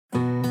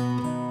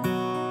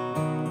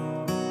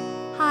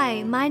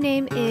Hi, my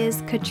name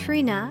is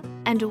Katrina,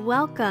 and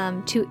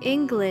welcome to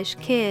English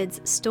Kids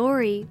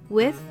Story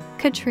with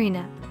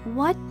Katrina.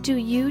 What do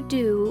you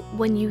do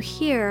when you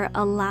hear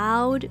a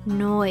loud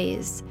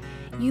noise?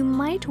 You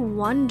might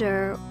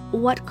wonder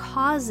what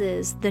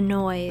causes the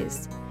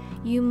noise.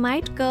 You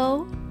might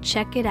go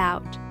check it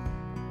out.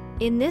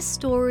 In this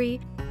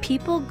story,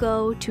 people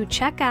go to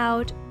check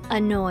out a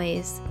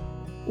noise.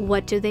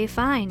 What do they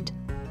find?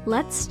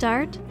 Let's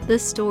start the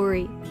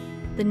story.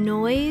 The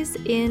noise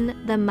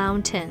in the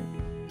mountain.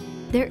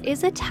 There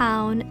is a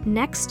town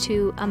next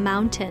to a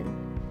mountain.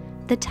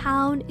 The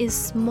town is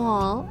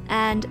small,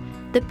 and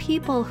the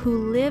people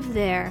who live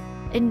there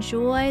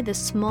enjoy the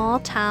small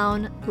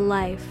town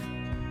life.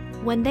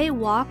 When they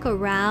walk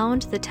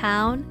around the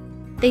town,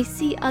 they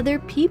see other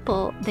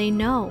people they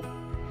know.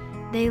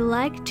 They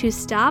like to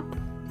stop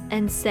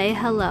and say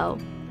hello.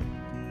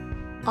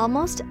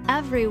 Almost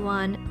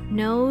everyone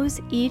knows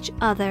each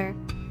other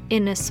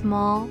in a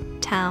small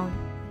town.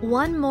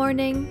 One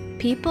morning,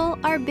 people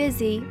are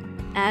busy,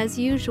 as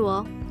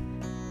usual.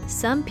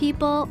 Some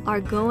people are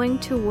going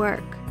to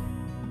work.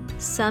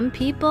 Some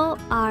people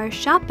are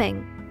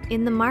shopping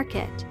in the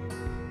market.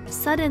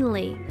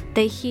 Suddenly,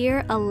 they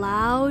hear a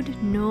loud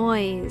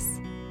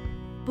noise.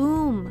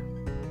 Boom!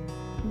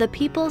 The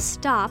people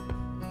stop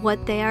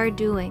what they are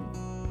doing.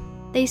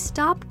 They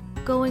stop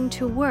going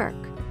to work.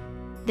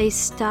 They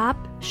stop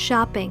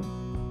shopping.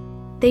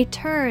 They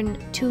turn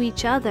to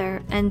each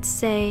other and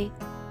say,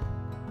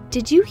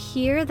 "Did you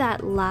hear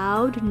that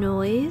loud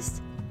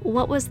noise?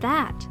 What was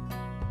that?"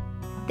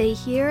 They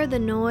hear the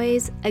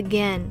noise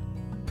again.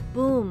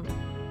 Boom.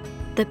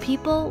 The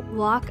people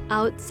walk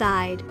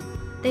outside.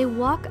 They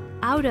walk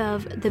out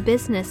of the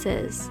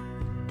businesses.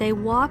 They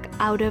walk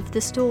out of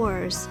the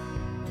stores.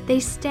 They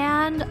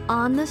stand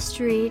on the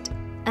street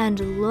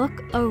and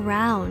look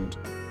around.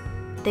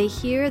 They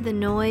hear the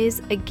noise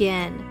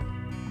again.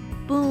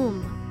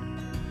 Boom.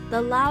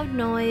 The loud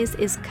noise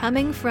is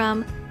coming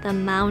from the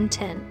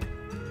mountain.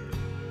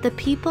 The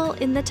people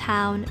in the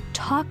town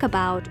talk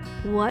about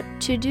what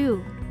to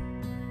do.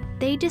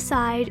 They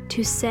decide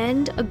to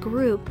send a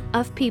group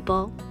of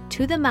people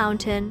to the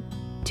mountain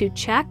to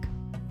check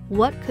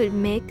what could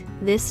make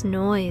this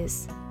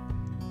noise.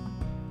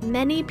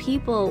 Many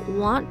people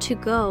want to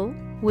go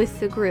with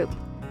the group.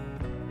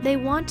 They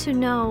want to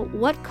know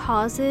what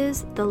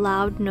causes the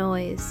loud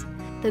noise.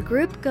 The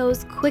group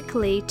goes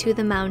quickly to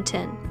the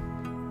mountain.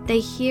 They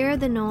hear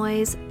the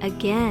noise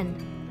again.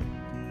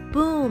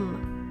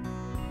 Boom!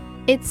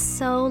 It's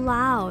so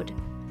loud.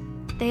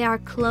 They are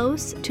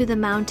close to the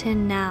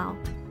mountain now.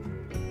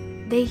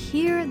 They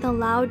hear the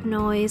loud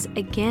noise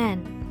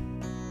again.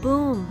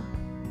 Boom!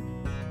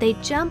 They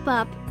jump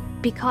up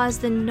because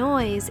the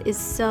noise is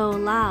so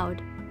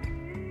loud.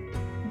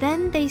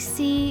 Then they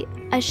see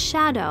a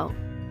shadow.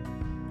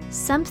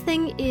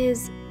 Something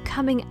is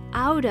coming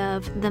out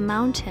of the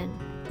mountain.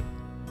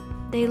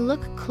 They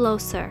look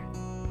closer.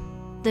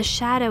 The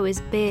shadow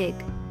is big.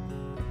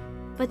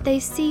 But they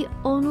see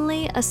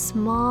only a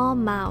small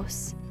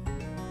mouse.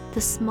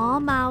 The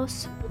small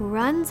mouse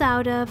runs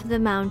out of the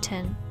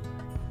mountain.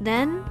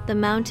 Then the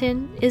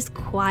mountain is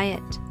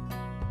quiet.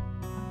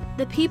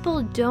 The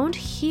people don't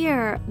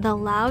hear the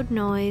loud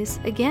noise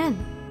again.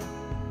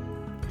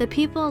 The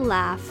people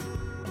laugh.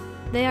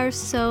 They are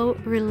so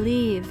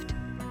relieved.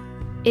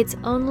 It's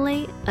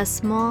only a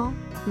small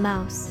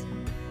mouse.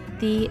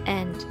 The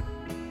end.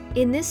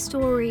 In this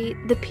story,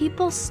 the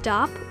people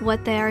stop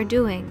what they are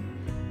doing.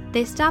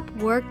 They stop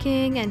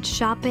working and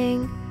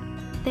shopping.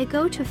 They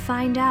go to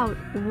find out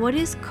what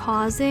is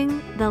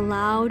causing the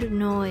loud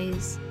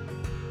noise.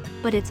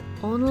 But it's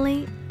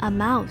only a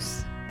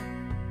mouse.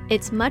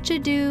 It's much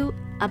ado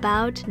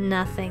about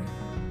nothing.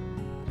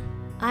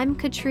 I'm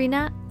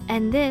Katrina,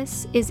 and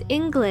this is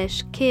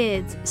English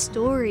Kids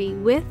Story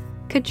with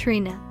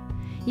Katrina.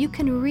 You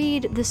can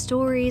read the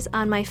stories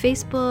on my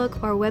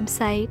Facebook or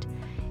website,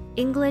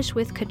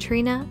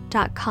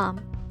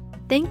 englishwithkatrina.com.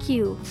 Thank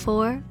you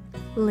for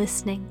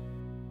listening.